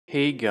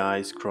Hey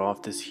guys,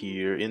 Croft is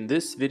here. In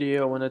this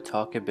video I want to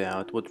talk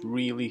about what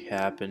really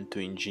happened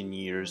to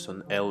engineers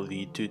on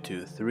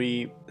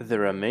LV-223.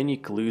 There are many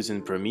clues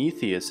in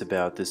Prometheus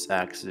about this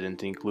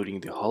accident, including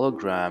the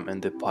hologram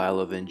and the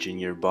pile of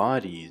engineer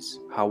bodies.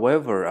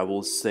 However, I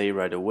will say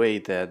right away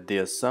that the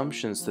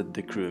assumptions that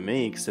the crew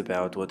makes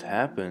about what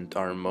happened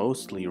are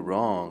mostly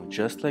wrong,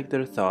 just like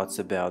their thoughts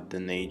about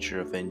the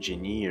nature of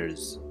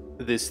engineers.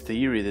 This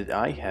theory that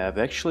I have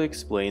actually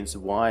explains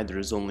why there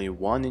is only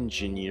one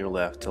engineer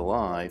left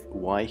alive,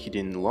 why he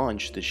didn't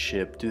launch the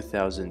ship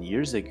 2000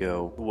 years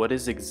ago, what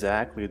is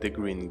exactly the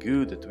green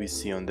goo that we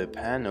see on the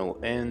panel,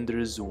 and there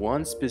is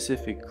one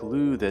specific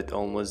clue that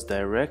almost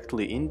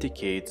directly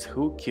indicates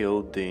who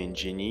killed the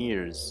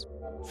engineers.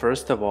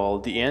 First of all,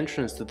 the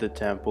entrance to the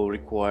temple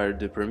required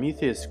the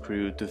Prometheus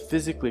crew to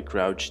physically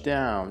crouch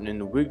down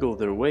and wiggle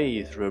their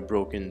way through a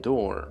broken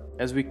door.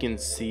 As we can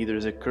see,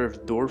 there's a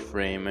curved door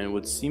frame and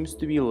what seems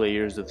to be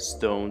layers of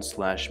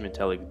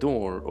stone/metallic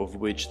door, of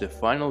which the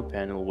final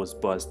panel was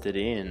busted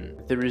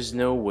in. There is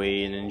no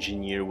way an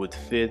engineer would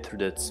fit through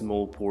that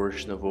small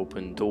portion of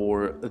open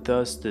door,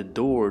 thus the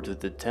door to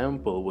the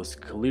temple was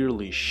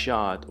clearly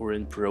shut or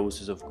in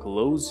process of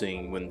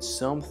closing when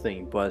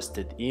something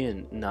busted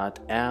in, not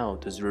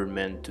out as we're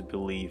meant to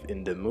believe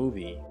in the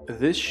movie.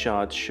 This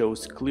shot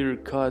shows clear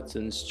cuts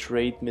and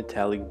straight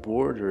metallic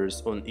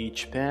borders on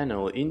each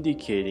panel,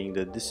 indicating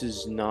that this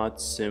is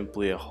not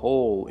simply a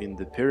hole in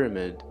the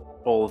pyramid.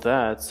 All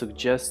that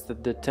suggests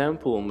that the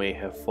temple may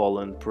have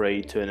fallen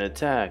prey to an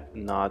attack,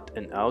 not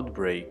an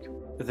outbreak.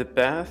 The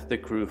path the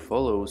crew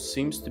follows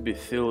seems to be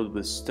filled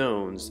with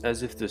stones,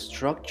 as if the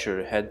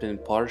structure had been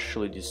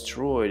partially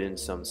destroyed in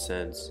some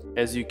sense.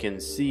 As you can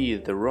see,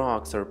 the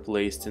rocks are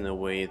placed in a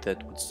way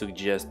that would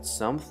suggest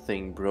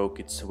something broke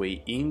its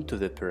way into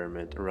the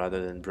pyramid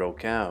rather than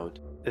broke out.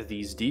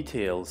 These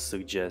details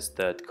suggest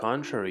that,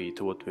 contrary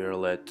to what we are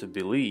led to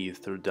believe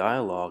through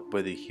dialogue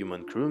by the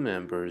human crew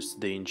members,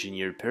 the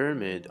engineered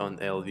pyramid on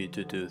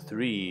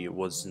LV-223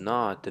 was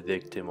not the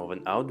victim of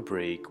an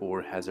outbreak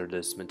or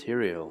hazardous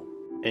material.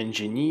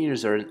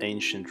 Engineers are an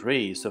ancient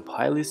race of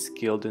highly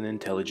skilled and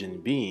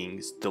intelligent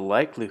beings. The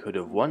likelihood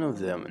of one of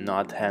them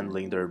not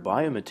handling their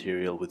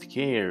biomaterial with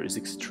care is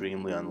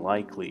extremely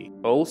unlikely.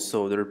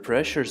 Also, their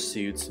pressure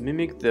suits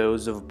mimic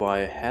those of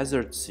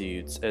biohazard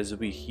suits as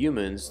we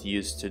humans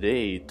use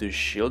today to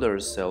shield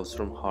ourselves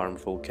from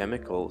harmful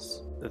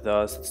chemicals.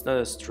 Thus, it's not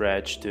a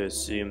stretch to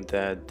assume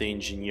that the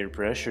engineered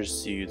pressure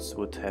suits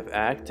would have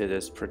acted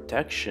as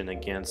protection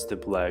against the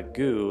black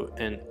goo,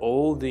 and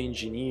all the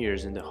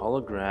engineers in the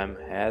hologram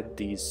had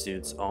these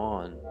suits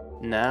on.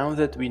 Now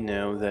that we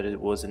know that it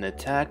was an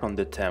attack on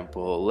the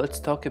temple, let's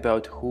talk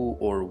about who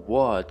or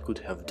what could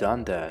have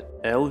done that.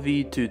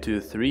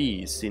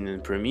 LV-223 seen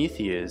in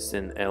Prometheus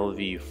and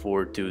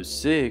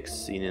LV-426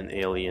 seen in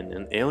Alien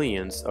and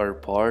Aliens are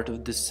part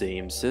of the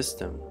same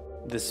system.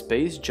 The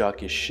space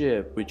jockey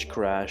ship which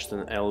crashed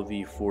on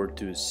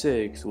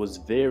LV-426 was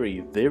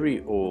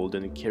very old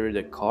and carried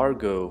a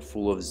cargo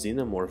full of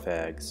xenomorph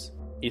eggs.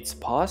 It's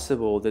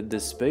possible that the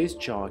space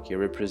jockey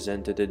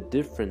represented a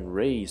different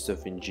race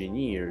of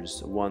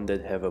engineers, one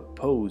that have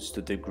opposed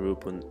to the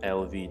group on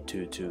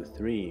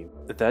LV-223.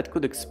 That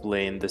could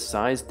explain the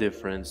size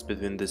difference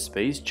between the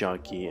space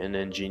jockey and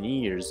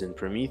engineers in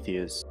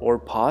Prometheus, or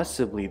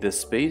possibly the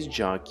space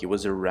jockey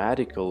was a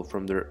radical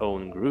from their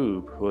own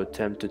group who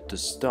attempted to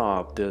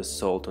stop the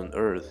assault on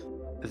Earth.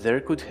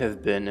 There could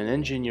have been an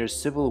engineer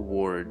civil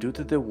war due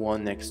to the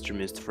one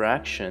extremist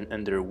faction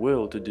and their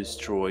will to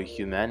destroy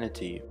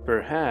humanity.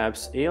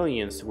 Perhaps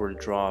aliens were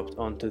dropped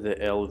onto the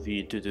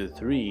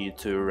LV-223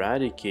 to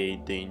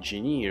eradicate the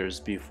engineers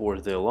before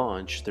they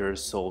launched their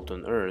assault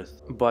on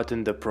Earth. But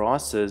in the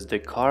process, the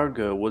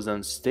cargo was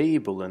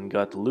unstable and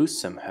got loose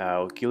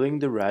somehow, killing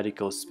the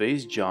radical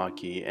space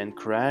jockey and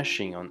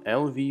crashing on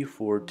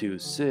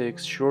LV-426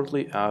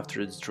 shortly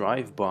after its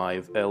drive-by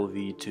of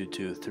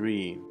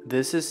LV-223.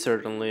 This is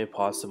certainly a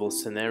possible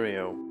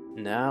scenario.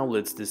 Now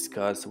let's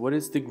discuss what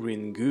is the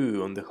green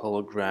goo on the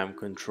hologram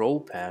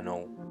control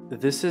panel.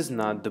 This is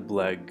not the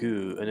black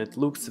goo and it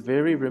looks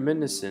very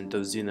reminiscent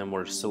of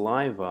xenomorph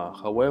saliva,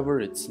 however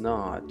it's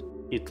not.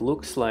 It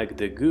looks like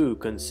the goo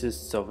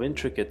consists of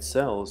intricate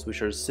cells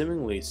which are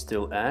seemingly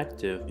still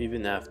active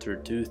even after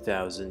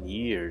 2000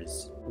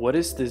 years. What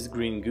is this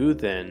green goo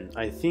then?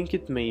 I think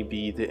it may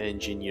be the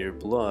engineer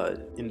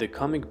blood. In the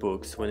comic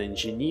books, when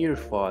engineer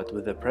fought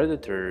with a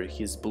predator,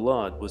 his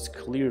blood was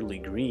clearly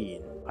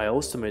green. I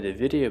also made a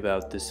video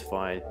about this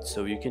fight,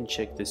 so you can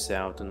check this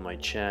out on my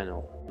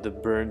channel. The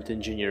burnt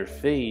engineer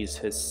face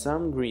has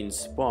some green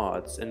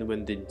spots, and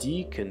when the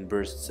deacon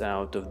bursts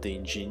out of the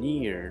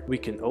engineer, we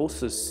can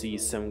also see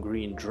some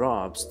green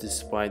drops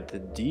despite the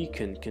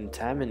deacon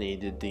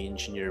contaminated the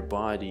engineer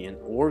body and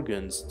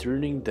organs,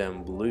 turning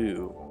them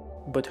blue.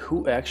 But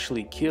who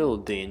actually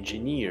killed the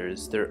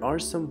engineers? There are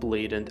some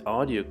blatant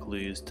audio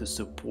clues to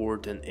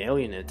support an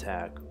alien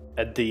attack.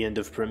 At the end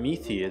of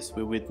Prometheus,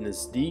 we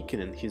witness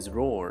Deacon and his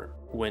roar.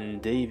 When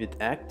David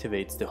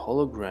activates the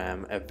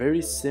hologram, a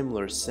very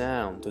similar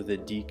sound to the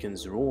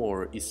Deacon's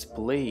roar is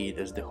played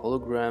as the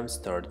hologram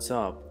starts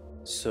up.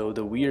 So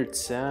the weird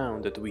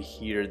sound that we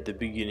hear at the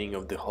beginning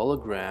of the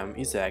hologram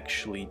is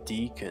actually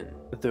Deacon.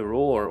 The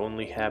roar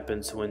only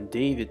happens when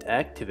David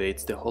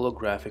activates the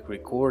holographic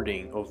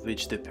recording, of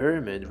which the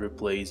pyramid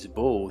replays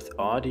both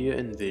audio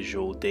and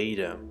visual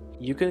data.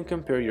 You can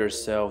compare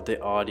yourself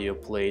the audio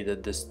played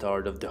at the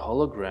start of the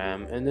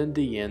hologram and at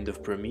the end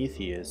of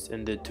Prometheus,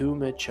 and the two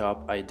match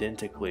up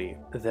identically.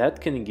 That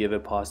can give a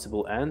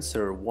possible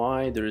answer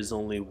why there is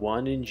only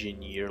one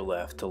engineer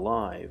left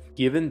alive.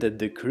 Given that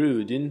the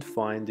crew didn't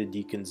find the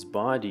Deacon's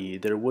body,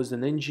 there was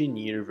an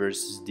engineer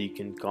versus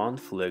Deacon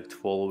conflict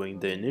following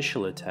the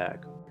initial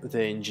attack.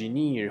 The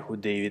engineer who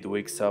David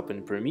wakes up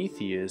in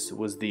Prometheus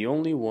was the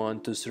only one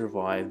to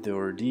survive the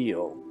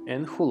ordeal,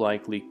 and who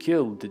likely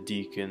killed the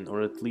Deacon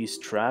or at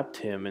least trapped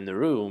him in a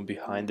room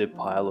behind a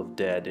pile of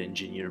dead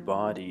engineer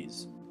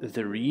bodies.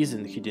 The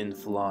reason he didn't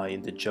fly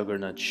in the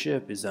Juggernaut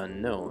ship is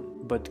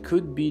unknown, but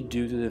could be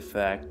due to the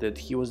fact that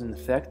he was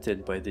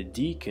infected by the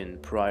Deacon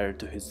prior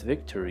to his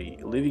victory,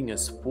 leaving a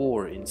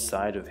spore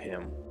inside of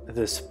him.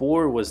 The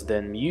spore was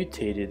then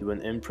mutated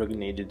when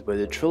impregnated by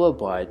the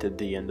trilobite at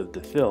the end of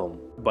the film.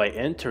 By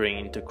entering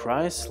into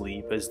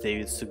cryosleep, as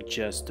David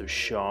suggests to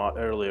Shaw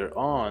earlier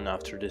on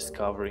after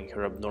discovering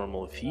her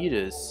abnormal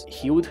fetus,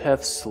 he would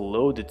have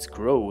slowed its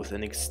growth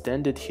and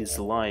extended his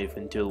life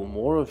until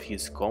more of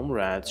his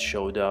comrades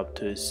showed up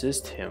to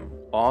assist him.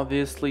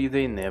 Obviously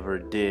they never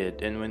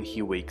did, and when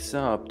he wakes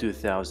up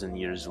 2000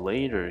 years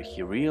later,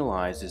 he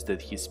realizes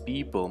that his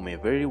people may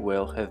very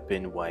well have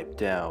been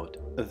wiped out.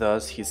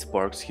 Thus he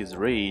sparks his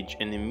rage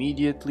and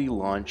immediately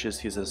launches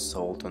his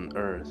assault on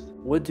Earth.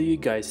 What do you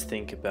guys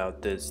think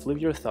about this? Leave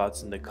your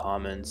thoughts in the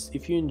comments.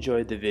 If you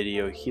enjoyed the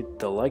video, hit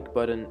the like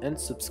button and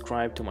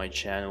subscribe to my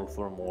channel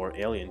for more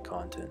alien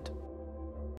content.